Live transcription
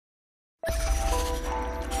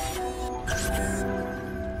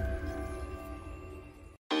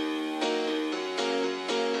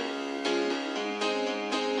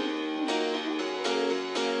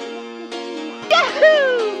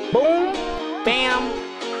Boom, bam,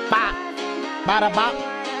 bop, bada bop,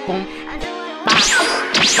 boom, bop, bop,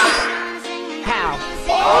 pow.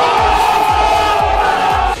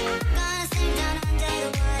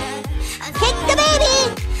 Kick the baby!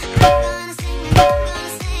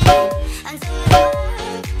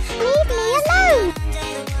 Leave me alone!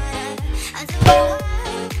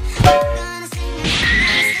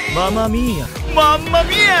 Mamma mia! Mamma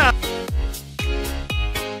mia!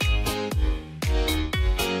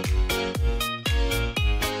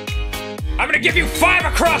 I'm gonna give you 5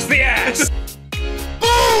 across the ass!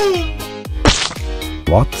 Boom!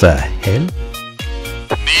 What the hell?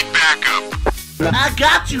 Need backup. I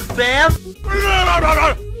got you, fam!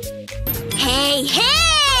 Hey,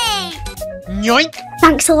 hey! Yoink!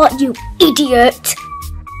 Thanks a lot, you idiot!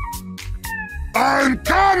 I'm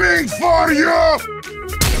coming for you!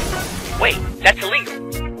 Wait, that's illegal.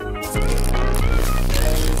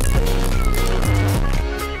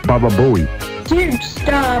 Baba Booey. Dude,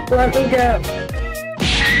 stop, let me go.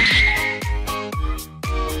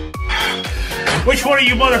 Which one of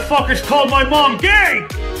you motherfuckers called my mom gay?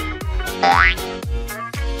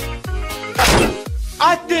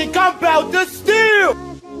 I think I'm about to steal!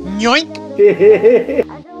 Yoink!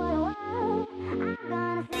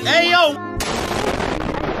 Hey, yo!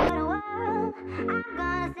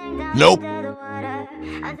 Nope.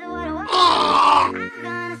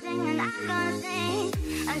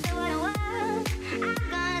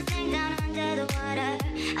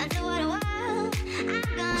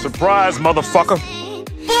 Surprise, motherfucker.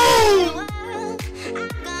 Boom!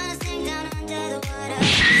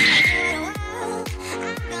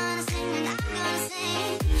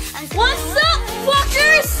 What's up,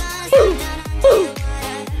 fuckers?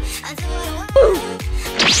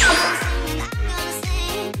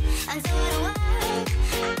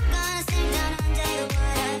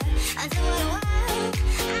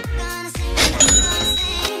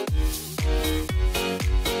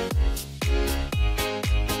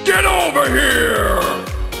 Get over here!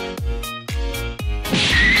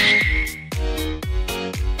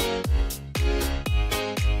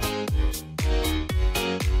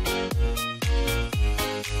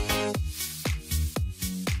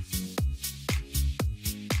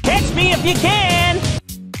 Catch me if you can!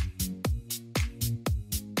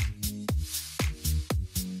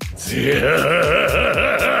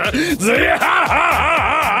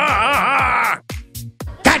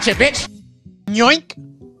 Gotcha, bitch! Yoink!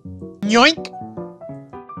 Yoink!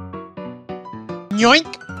 Yoink!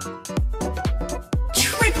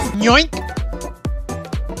 Triple Yoink!